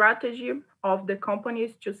strategy of the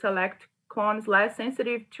companies to select clones less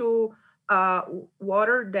sensitive to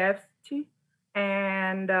water deficit.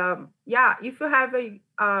 And yeah, if you have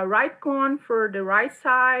a right clone for the right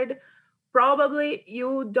side, probably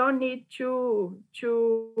you don't need to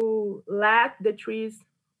let the trees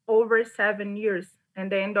over 7 years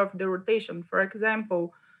and the end of the rotation, for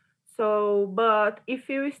example. So, but if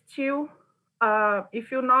you still,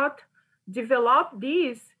 if you not develop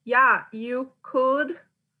this, yeah, you could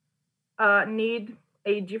need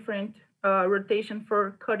a different rotation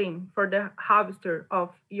for cutting for the harvester of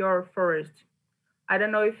your forest. I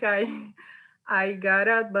don't know if I I got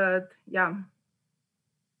it, but yeah.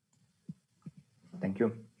 Thank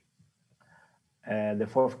you. The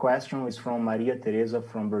fourth question is from Maria Teresa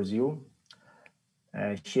from Brazil.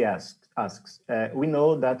 She asks, we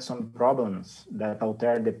know that some problems that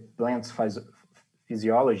alter the plant's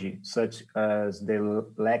physiology, such as the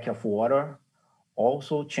lack of water,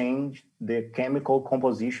 also change the chemical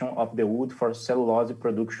composition of the wood for cellulose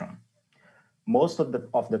production, most of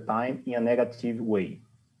the time in a negative way.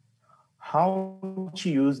 How to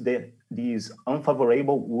use these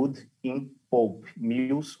unfavorable wood in pulp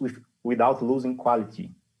mills without losing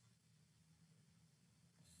quality?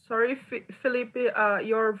 Sorry, Felipe,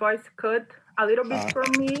 your voice cut a little bit for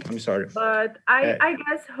me, I'm sorry. but I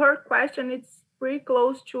guess her question is pretty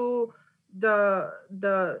close to the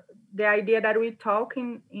the the idea that we talk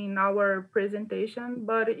in our presentation.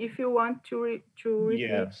 But if you want to repeat,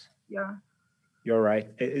 Yes, yeah, you're right.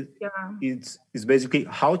 yeah. It's basically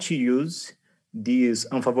how to use these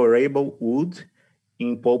unfavorable wood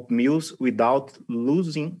in pulp mills without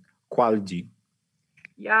losing quality.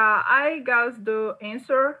 Yeah, I guess the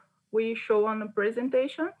answer we show on the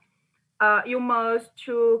presentation. You must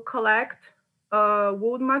to collect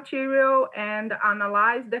wood material and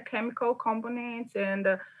analyze the chemical components and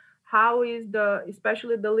how is the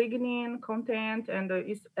especially the lignin content and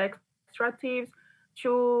the extractives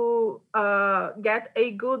to get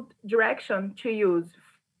a good direction to use.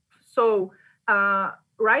 So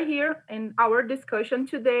right here in our discussion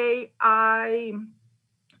today, I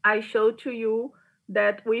showed to you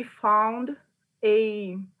that we found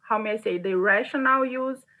a, how may I say, the rational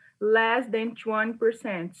use less than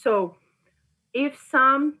 20%. So if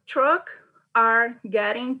some truck are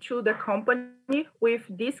getting to the company with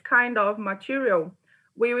this kind of material,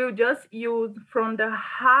 we will just use from the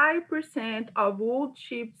high percent of wood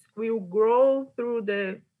chips will grow through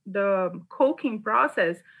the cooking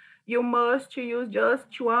process. You must use just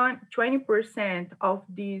 20% of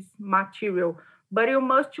this material, but you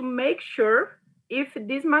must make sure if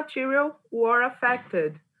this material were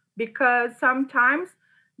affected, because sometimes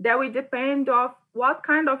that will depend of what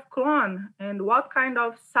kind of clone and what kind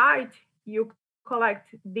of site you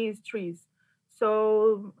collect these trees.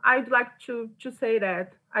 So I'd like to say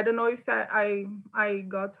that. I don't know if I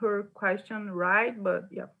got her question right, but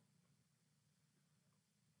yeah.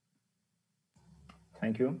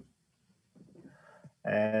 Thank you.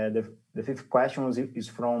 The fifth question is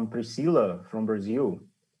from Priscilla from Brazil.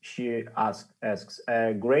 She asks,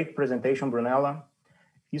 great presentation, Brunella.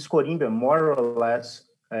 Is Corímbia more or less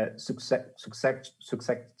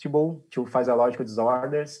susceptible to physiological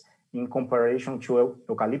disorders in comparison to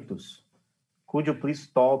eucalyptus? Could you please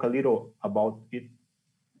talk a little about it?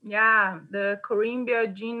 Yeah, the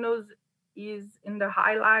Corymbia genus is in the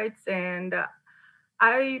highlights, and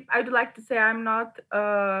I'd like to say I'm not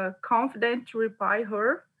confident to reply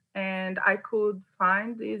her, and I could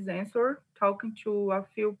find this answer talking to a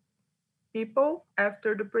few people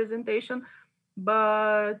after the presentation,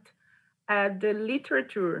 but at the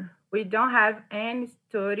literature, we don't have any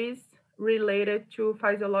studies related to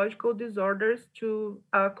physiological disorders to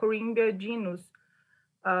Corymbia genus.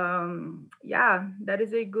 Yeah, that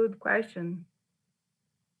is a good question.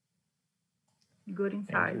 Good Thank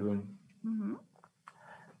insight. you. Mm-hmm.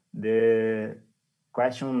 The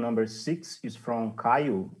question number 6 is from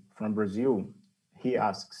Caio from Brazil. He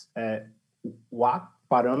asks, what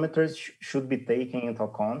parameters should be taken into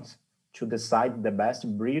account to decide the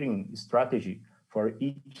best breeding strategy for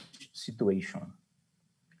each situation?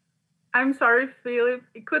 I'm sorry, Philip.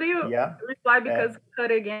 Could you reply Uh, because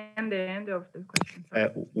cut again the end of the question?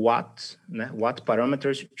 What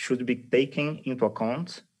parameters should be taken into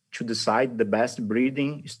account to decide the best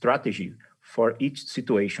breeding strategy for each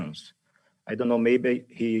situations? I don't know, maybe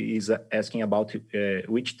he is asking about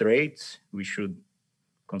which traits we should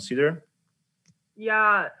consider.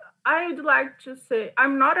 Yeah, I would like to say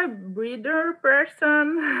I'm not a breeder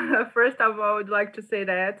person. First of all, I would like to say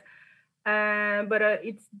that, but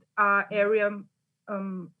it's area.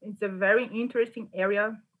 It's a very interesting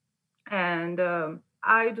area, and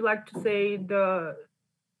I'd like to say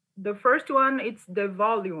the first one it's the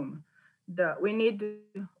volume. We need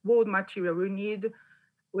wood material. We need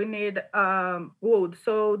we need wood.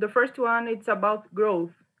 So the first one, it's about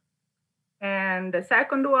growth. And the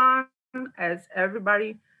second one, as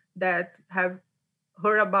everybody that have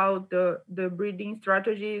heard about the breeding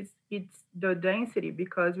strategies, it's the density,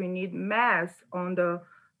 because we need mass on the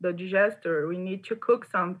digester. We need to cook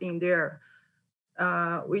something there.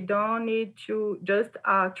 We don't need to just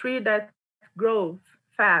a tree that grows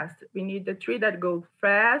fast. We need the tree that goes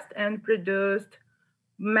fast and produce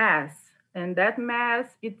mass. And that mass,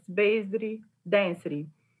 it's basically density.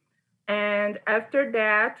 And after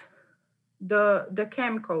that, the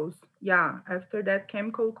chemicals. Yeah, after that,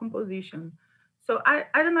 chemical composition. So I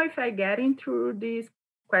don't know if I get into this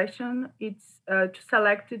question. It's to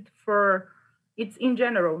select it for, it's in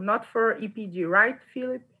general, not for EPG, right,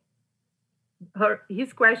 Philip?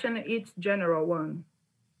 His question, it's general one.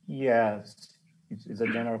 Yes, it's a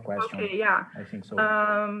general question. Okay, yeah. I think so.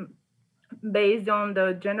 Based on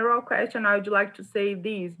the general question, I would like to say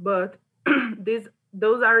these, but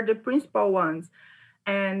those are the principal ones.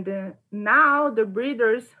 And now the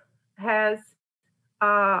breeders has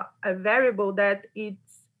a variable that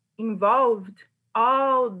it's involved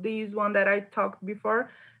all these one that I talked before.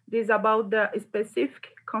 This about the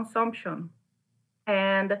specific consumption,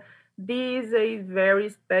 and this is a very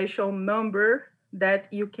special number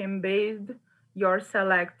that you can base your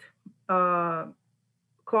select uh,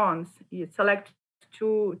 clones. You select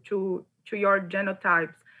to your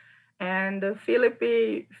genotypes. And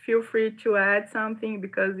Philippe, feel free to add something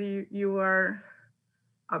because you are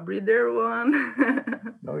a breeder one.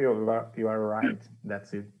 No, you are right.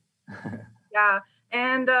 That's it. Yeah,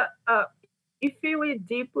 and if we went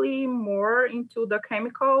deeply more into the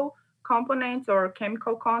chemical components or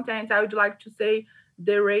chemical contents, I would like to say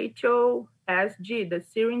the ratio SG, the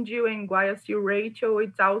syringyl and guaiacil ratio,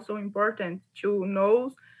 it's also important to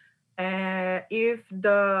know if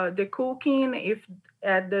the cooking, if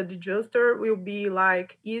at the digester will be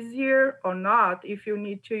like easier or not, if you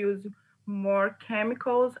need to use more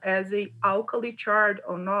chemicals as a alkali charge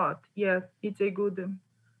or not. Yes, it's a good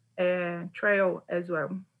trail as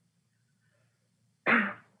well.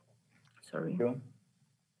 Sorry. You.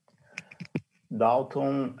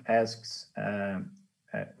 Dalton asks,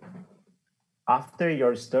 after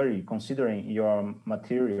your study, considering your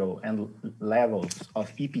material and levels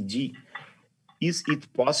of EPG, is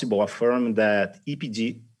it possible to affirm that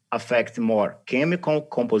EPG affect more chemical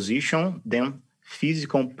composition than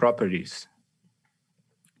physical properties?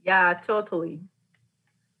 Yeah, totally.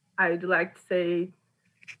 I'd like to say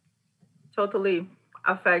totally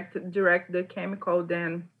affect direct the chemical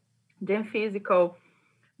than physical,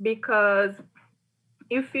 because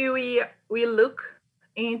if we look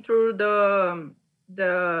into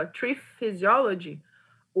the tree physiology,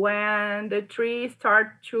 when the tree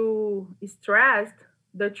start to stress,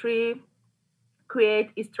 the tree create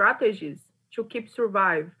strategies to keep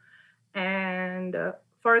survive. And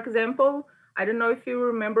for example, I don't know if you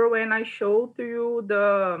remember when I showed to you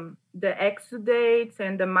the exudates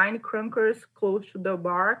and the mine crankers close to the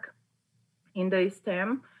bark in the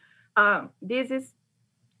stem. This is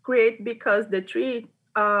create because the tree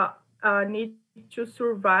need to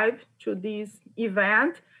survive to this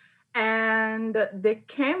event, and the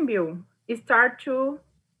cambium start to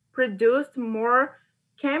produce more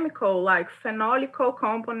chemical like phenolical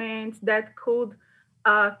components that could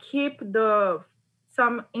keep the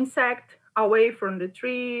some insect away from the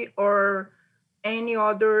tree or any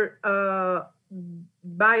other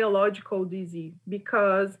biological disease.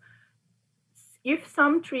 Because if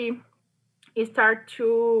some tree start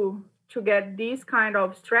to get this kind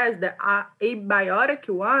of stress, the abiotic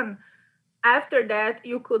one, after that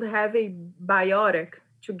you could have a biotic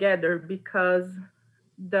together, because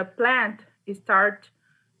the plant start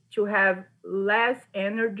to have less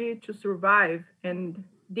energy to survive. And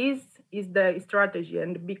this is the strategy.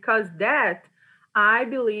 And because that, I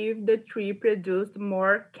believe the tree produced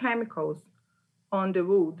more chemicals on the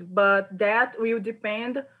wood. But that will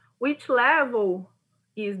depend which level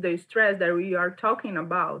is the stress that we are talking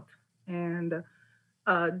about. And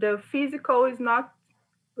the physical is not,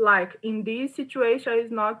 like in this situation,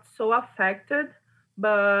 is not so affected,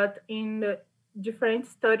 but in the different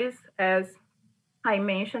studies, as I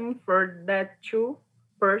mentioned, for that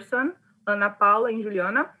two-person, Ana Paula and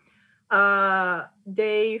Juliana,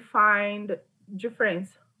 they find difference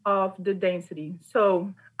of the density.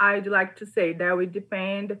 So I'd like to say that would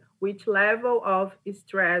depend which level of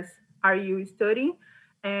stress are you studying,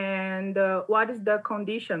 and what is the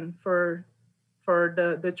condition for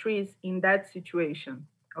the trees in that situation.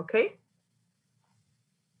 Okay?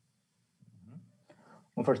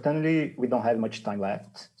 Unfortunately, we don't have much time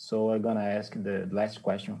left, so I'm gonna ask the last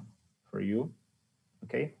question for you.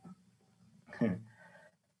 Okay.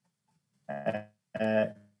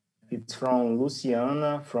 It's from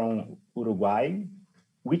Luciana from Uruguay.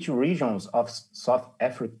 Which regions of South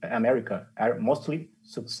America are mostly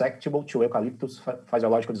susceptible to eucalyptus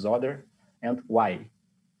physiological disorder, and why?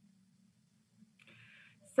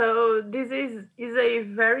 So this is a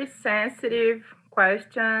very sensitive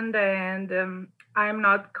question, and I'm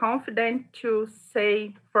not confident to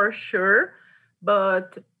say for sure,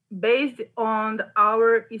 but based on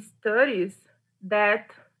our studies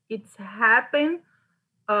that it's happened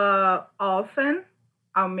often,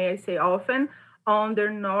 I may say often, on the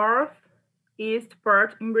northeast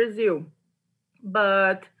part in Brazil.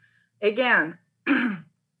 But again,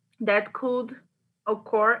 that could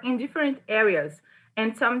occur in different areas.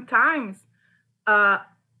 And sometimes uh,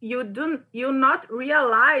 you not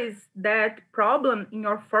realize that problem in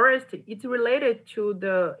your forest, it's related to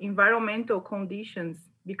the environmental conditions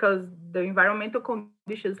because the environmental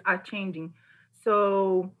conditions are changing.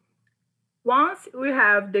 So once we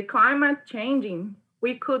have the climate changing,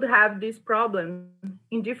 we could have this problem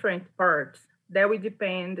in different parts. That will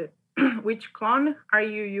depend which clone are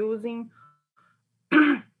you using.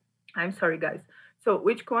 I'm sorry, guys. So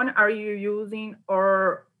which clone are you using,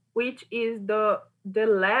 or which is the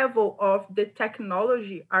level of the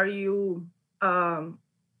technology are you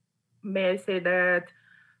may I say that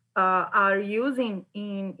are using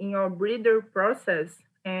in your breeder process?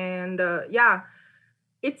 And yeah,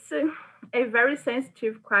 it's a very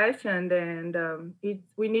sensitive question, and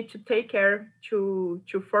we need to take care to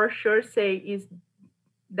for sure say is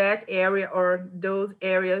that area or those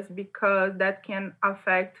areas because that can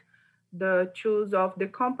affect the choose of the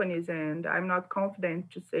companies, and I'm not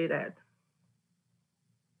confident to say that.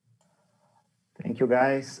 Thank you,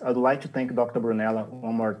 guys. I'd like to thank Dr. Brunella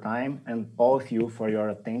one more time and all of you for your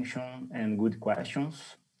attention and good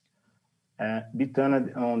questions. Be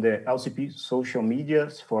tuned on the LCP social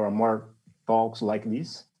medias for more talks like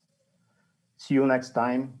this. See you next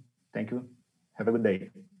time. Thank you. Have a good day.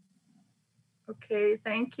 Okay,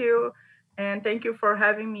 thank you. And thank you for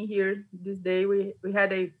having me here this day. We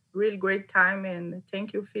had a really great time, and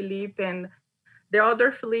thank you, Felipe, and the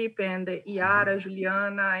other Felipe, and Iara,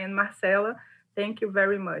 Juliana, and Marcela. Thank you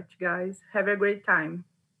very much, guys. Have a great time.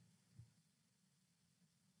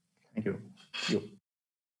 Thank you. You.